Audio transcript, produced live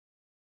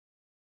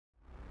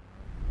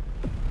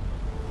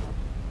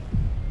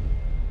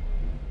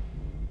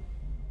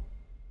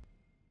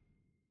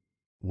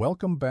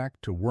Welcome back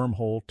to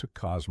Wormhole to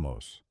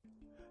Cosmos.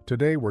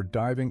 Today we're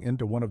diving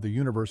into one of the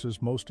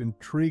universe's most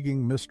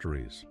intriguing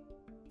mysteries,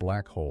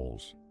 black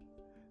holes.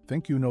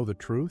 Think you know the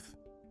truth?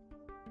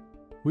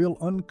 We'll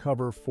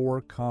uncover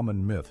 4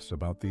 common myths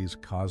about these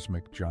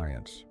cosmic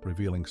giants,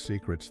 revealing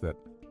secrets that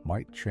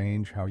might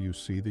change how you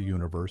see the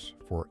universe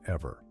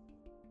forever.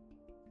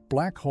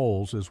 Black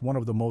holes is one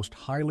of the most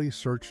highly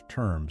searched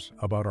terms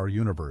about our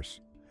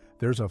universe.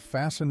 There's a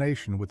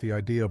fascination with the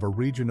idea of a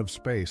region of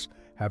space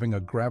having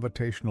a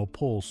gravitational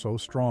pull so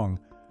strong,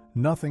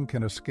 nothing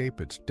can escape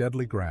its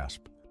deadly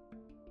grasp.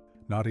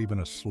 Not even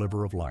a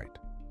sliver of light.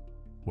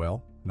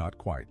 Well, not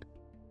quite.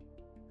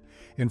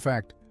 In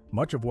fact,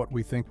 much of what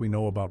we think we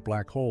know about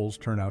black holes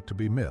turn out to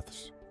be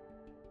myths.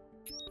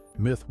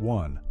 Myth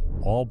 1.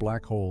 All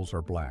black holes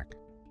are black.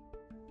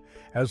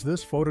 As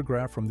this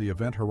photograph from the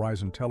Event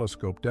Horizon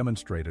Telescope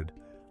demonstrated,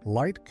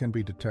 light can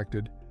be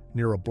detected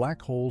near a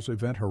black hole's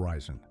event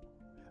horizon.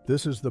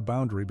 This is the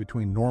boundary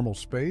between normal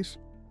space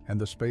and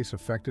the space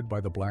affected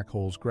by the black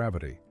hole's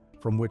gravity,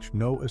 from which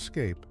no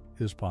escape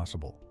is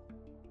possible.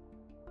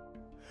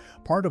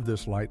 Part of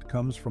this light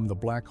comes from the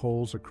black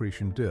hole's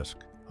accretion disk,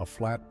 a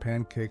flat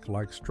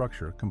pancake-like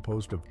structure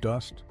composed of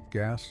dust,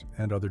 gas,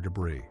 and other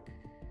debris.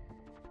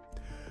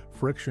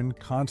 Friction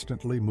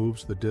constantly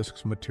moves the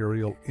disk's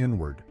material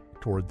inward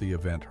toward the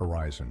event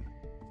horizon.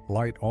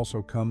 Light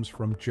also comes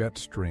from jet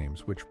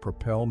streams which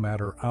propel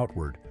matter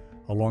outward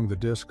along the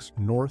disk's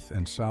north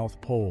and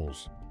south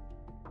poles.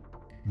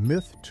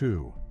 Myth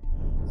 2.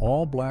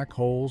 All black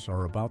holes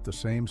are about the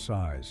same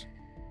size.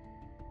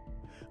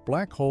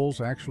 Black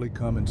holes actually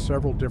come in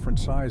several different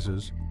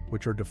sizes,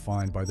 which are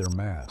defined by their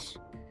mass.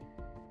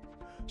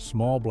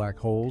 Small black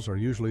holes are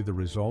usually the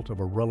result of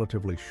a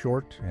relatively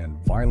short and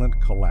violent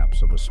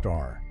collapse of a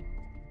star.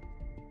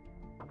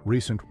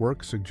 Recent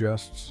work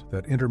suggests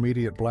that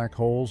intermediate black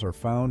holes are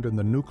found in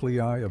the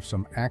nuclei of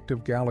some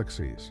active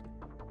galaxies.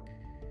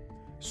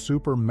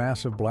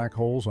 Supermassive black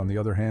holes, on the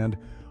other hand,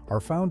 are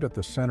found at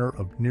the center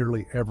of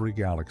nearly every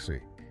galaxy.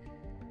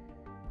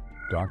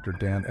 Dr.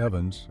 Dan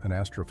Evans, an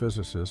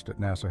astrophysicist at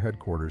NASA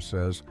headquarters,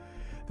 says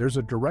there's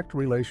a direct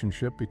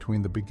relationship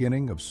between the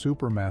beginning of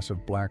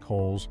supermassive black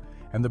holes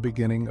and the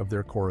beginning of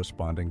their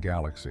corresponding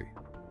galaxy.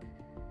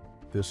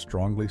 This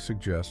strongly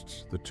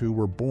suggests the two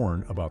were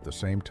born about the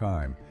same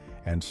time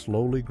and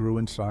slowly grew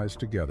in size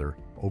together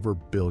over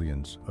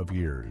billions of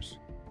years.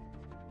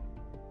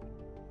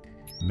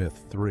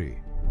 Myth 3.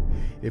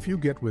 If you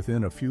get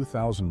within a few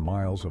thousand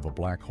miles of a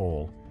black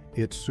hole,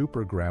 its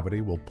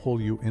supergravity will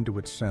pull you into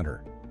its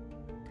center.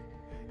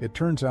 It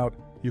turns out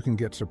you can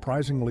get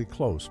surprisingly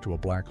close to a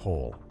black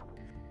hole.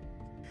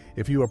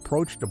 If you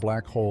approached a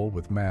black hole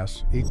with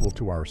mass equal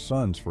to our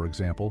sun's, for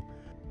example,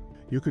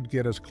 you could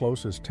get as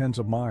close as tens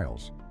of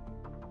miles.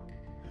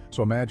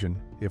 So imagine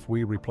if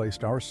we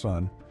replaced our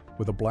sun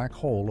with a black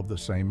hole of the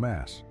same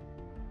mass.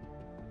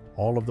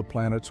 All of the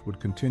planets would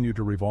continue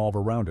to revolve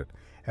around it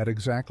at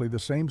exactly the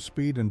same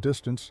speed and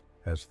distance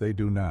as they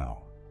do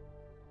now.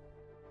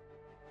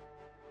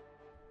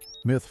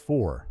 Myth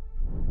 4.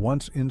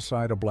 Once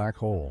inside a black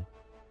hole,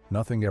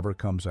 nothing ever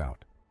comes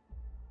out.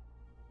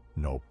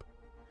 Nope.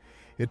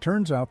 It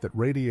turns out that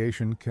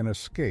radiation can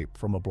escape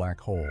from a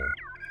black hole.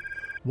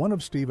 One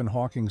of Stephen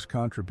Hawking's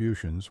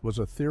contributions was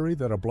a theory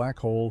that a black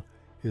hole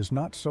is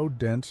not so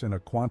dense in a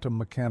quantum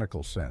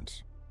mechanical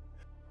sense.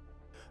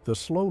 The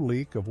slow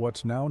leak of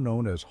what's now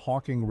known as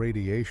Hawking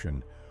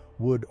radiation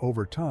would,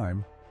 over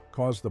time,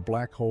 cause the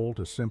black hole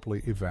to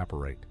simply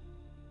evaporate.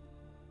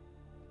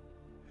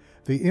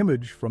 The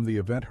image from the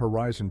Event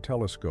Horizon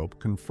Telescope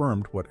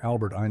confirmed what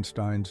Albert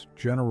Einstein's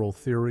general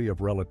theory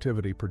of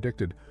relativity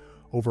predicted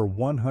over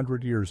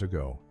 100 years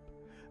ago,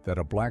 that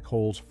a black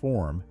hole's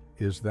form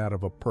is that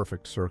of a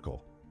perfect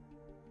circle.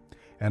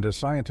 And as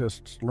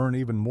scientists learn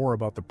even more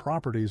about the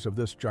properties of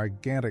this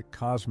gigantic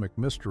cosmic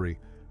mystery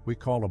we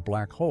call a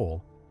black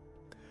hole,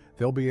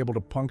 they'll be able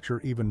to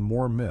puncture even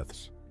more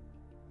myths.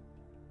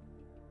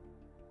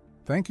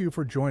 Thank you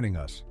for joining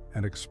us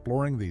and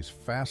exploring these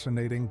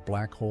fascinating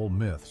black hole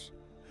myths.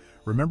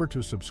 Remember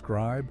to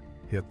subscribe,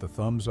 hit the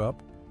thumbs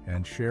up,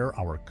 and share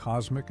our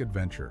cosmic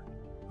adventure.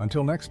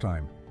 Until next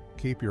time,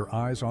 keep your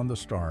eyes on the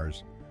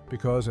stars,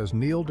 because as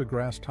Neil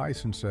deGrasse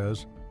Tyson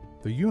says,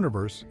 the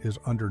universe is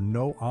under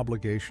no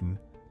obligation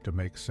to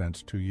make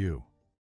sense to you.